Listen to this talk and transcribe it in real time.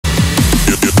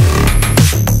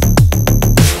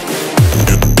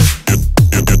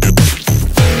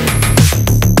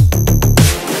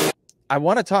I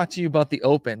want to talk to you about the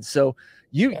Open. So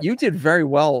you did very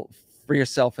well for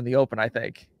yourself in the Open, I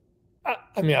think.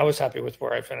 I mean, I was happy with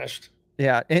where I finished.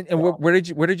 Yeah, and where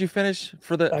did you finish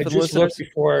for the I just looked listeners?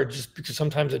 before, just because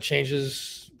sometimes it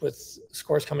changes with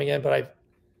scores coming in, but I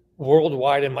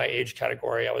worldwide in my age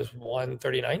category, I was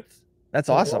 139th That's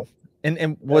in the awesome. world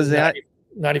And was and that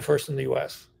 91st in the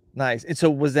US. nice? And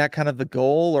so was that kind of the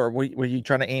goal, or were you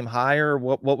trying to aim higher?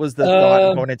 What was the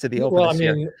thought going into the Open Well, I this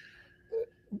year? mean,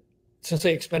 since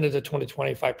they expanded to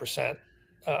 25%,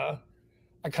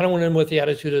 I kind of went in with the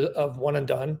attitude of one and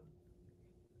done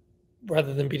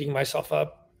rather than beating myself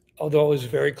up, although I was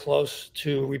very close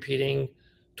to repeating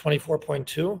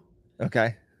 24.2.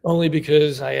 Okay. Only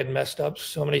because I had messed up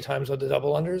so many times with the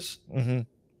double unders. Mm-hmm.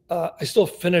 I still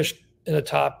finished in the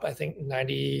top, I think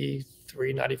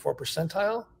 93, 94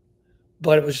 percentile,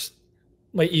 but it was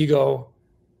my ego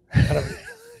kind of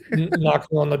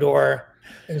knocking on the door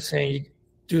and saying,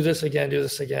 do this again, do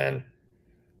this again.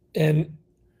 And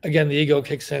again, the ego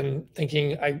kicks in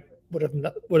thinking I would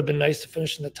have been nice to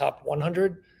finish in the top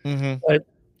 100, Mm-hmm. but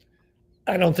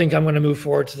I don't think I'm going to move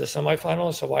forward to the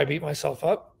semifinals. So why beat myself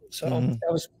up? So Mm-hmm.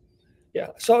 that was, yeah.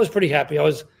 So I was pretty happy. I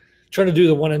was trying to do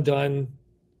the one and done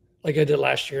like I did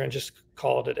last year and just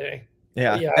call it a day.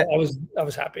 Yeah. But yeah, I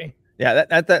was happy. Yeah,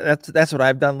 that's what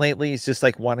I've done lately. It's just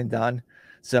like one and done.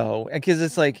 So, because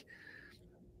it's like,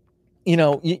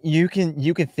 you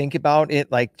can think about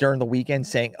it like during the weekend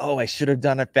saying, oh, I should have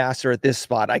done it faster at this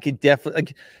spot. I could definitely,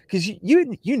 like, because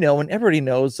and everybody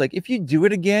knows, like, if you do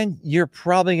it again, you're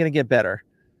probably going to get better.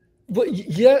 But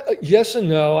yeah, yes and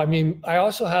no. I mean, I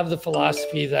also have the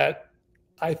philosophy that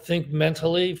I think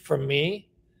mentally for me,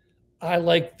 I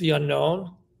like the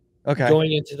unknown Okay.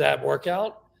 going into that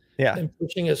workout Yeah. and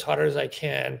pushing as hard as I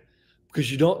can,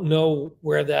 because you don't know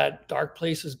where that dark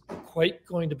place is quite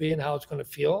going to be and how it's going to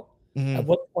feel. Mm-hmm. At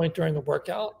what point during the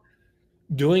workout,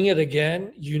 doing it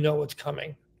again, you know what's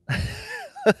coming.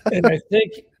 And I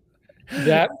think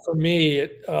that for me,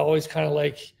 it always kind of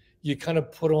like you kind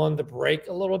of put on the brake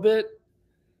a little bit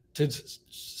to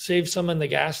save some in the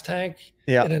gas tank.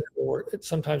 Yeah. And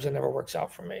sometimes it never works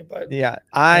out for me. But yeah,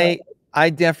 I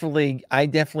definitely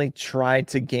tried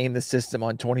to game the system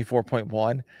on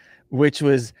 24.1, which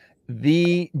was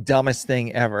the dumbest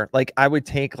thing ever. Like, I would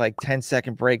take like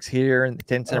 10-second breaks here and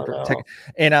 10-second no.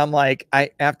 and I'm like,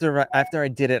 after I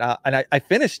did it, and I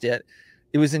finished it.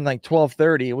 It was in like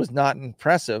 12:30. It was not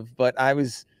impressive, but I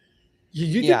was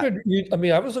You did good. I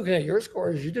mean, I was looking at your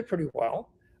scores. You did pretty well.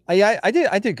 I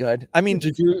did good. I mean,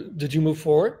 did you move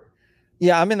forward?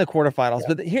 yeah, I'm in the quarterfinals,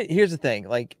 Yeah. but here's the thing.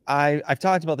 Like, I've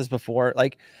talked about this before.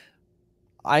 Like,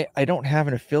 I don't have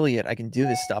an affiliate I can do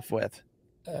this stuff with.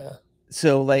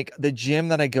 So like the gym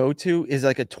that I go to is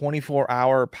like a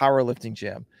 24-hour powerlifting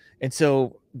gym. And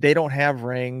so they don't have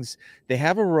rings. They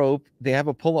have a rope, they have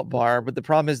a pull-up bar, but the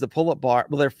problem is the pull-up bar,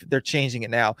 well, they're changing it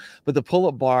now, but the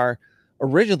pull-up bar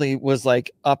originally was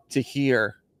like up to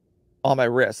here on my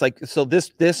wrist. Like, so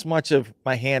this much of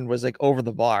my hand was like over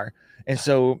the bar. And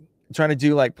so trying to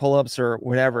do like pull-ups or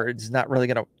whatever, it's not really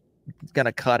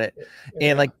gonna cut it. Yeah.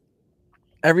 And like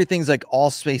everything's like all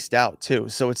spaced out too.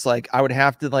 So it's like I would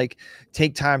have to like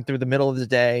take time through the middle of the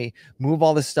day, move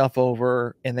all this stuff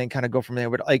over, and then kind of go from there.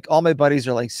 But like all my buddies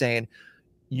are like saying,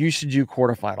 you should do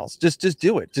quarterfinals. Just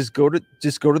do it. Just go to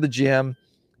the gym,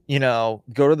 go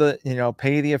to the,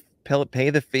 pay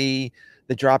the fee,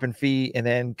 the drop-in fee, and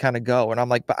then kind of go. And I'm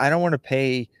like, but I don't want to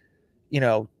pay,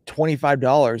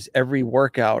 $25 every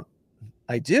workout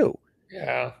I do.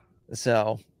 Yeah.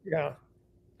 So yeah.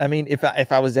 I mean,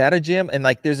 if I was at a gym and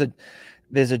like there's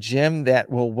a gym that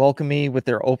will welcome me with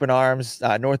their open arms,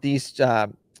 Northeast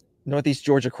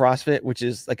Georgia CrossFit, which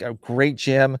is like a great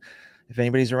gym. If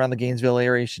anybody's around the Gainesville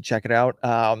area, you should check it out.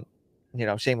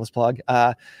 Shameless plug.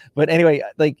 But anyway,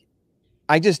 like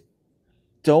I just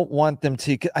don't want them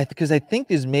to, because I think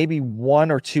there's maybe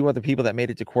one or two other people that made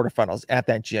it to quarterfinals at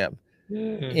that gym.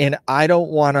 And I don't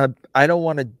want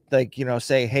to like,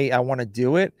 say, hey, I want to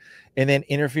do it and then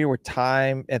interfere with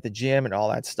time at the gym and all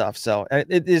that stuff. So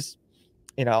it is,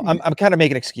 I'm kind of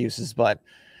making excuses, but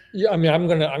yeah, I mean, I'm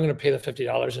gonna pay the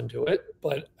 $50 and do it.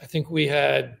 But I think we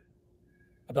had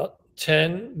about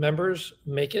 10 members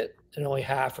make it, and only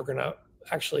half are gonna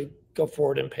actually go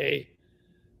forward and pay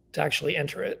to actually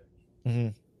enter it.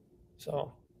 Mm-hmm.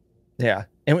 So, yeah.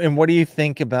 And what do you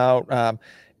think about?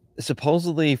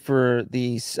 Supposedly for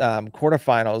these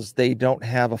quarterfinals, they don't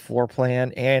have a floor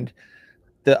plan, and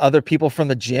the other people from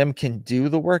the gym can do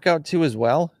the workout too as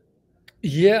well.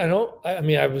 Yeah, I know. I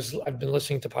mean, I've been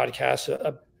listening to podcasts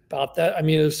about that. I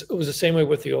mean, it was the same way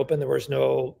with the Open. There was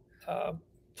no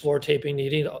floor taping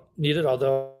needed.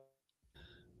 Although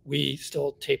we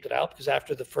still taped it out because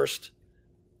after the first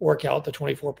workout, the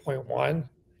 24.1,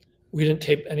 we didn't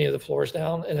tape any of the floors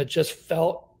down, and it just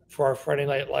felt for our Friday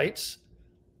night lights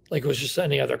like it was just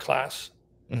any other class.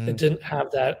 It didn't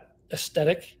have that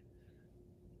aesthetic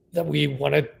that we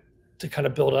wanted to kind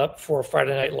of build up for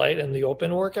Friday Night Light and the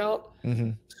open workout.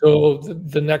 So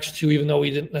the next two, even though we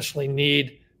didn't necessarily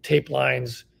need tape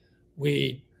lines,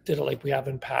 we did it like we have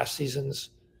in past seasons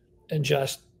and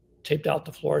just taped out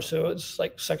the floor. So it's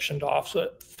like sectioned off. So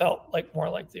it felt like more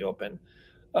like the open.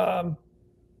 But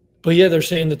yeah, they're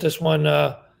saying that this one,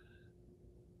 that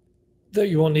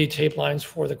you won't need tape lines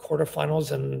for the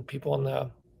quarterfinals, and people in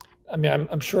the, I mean,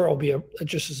 I'm sure it'll be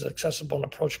just as accessible and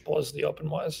approachable as the open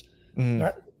was.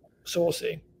 So we'll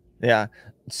see. Yeah.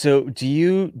 So do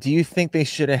you think they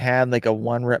should have had like a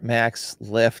 1 rep max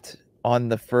lift on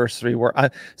the first 3 work?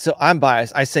 So I'm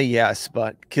biased. I say yes,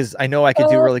 but because I know I could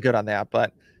do really good on that.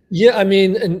 But yeah, I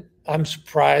mean, and I'm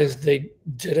surprised they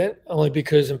didn't, only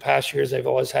because in past years they've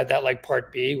always had that like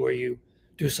part B where you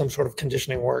do some sort of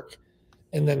conditioning work,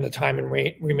 and then the time and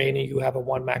remaining you have a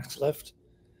 1 max lift.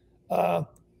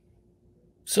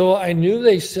 So I knew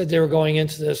they said they were going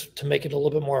into this to make it a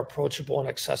little bit more approachable and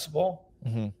accessible,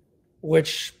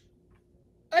 which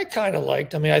I kind of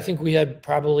liked. I mean, I think we had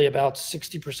probably about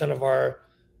 60% of our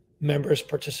members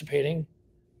participating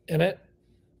in it.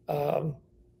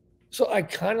 So I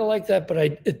kind of like that, but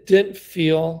it didn't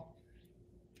feel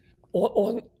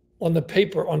on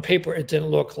paper, it didn't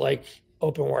look like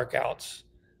open workouts.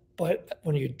 But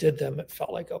when you did them, it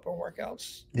felt like open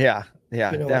workouts. Yeah, You know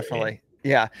what I definitely. mean?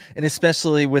 Yeah. And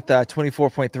especially with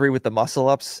 24.3 with the muscle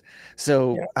ups.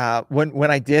 So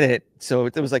when I did it, so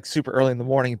it was like super early in the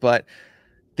morning, but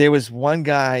there was one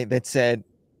guy that said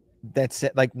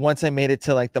like once I made it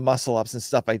to like the muscle ups and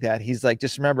stuff like that, he's like,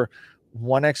 just remember,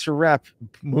 1 extra rep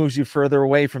moves you further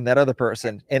away from that other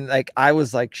person. And like I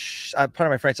was like, part of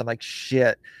my French, I'm like,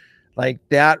 shit, like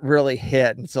that really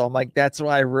hit. And so I'm like, that's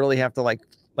why I really have to like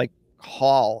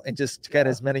haul and just get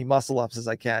as many muscle ups as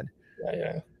I can.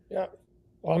 Yeah.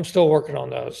 Well, I'm still working on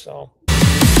those. So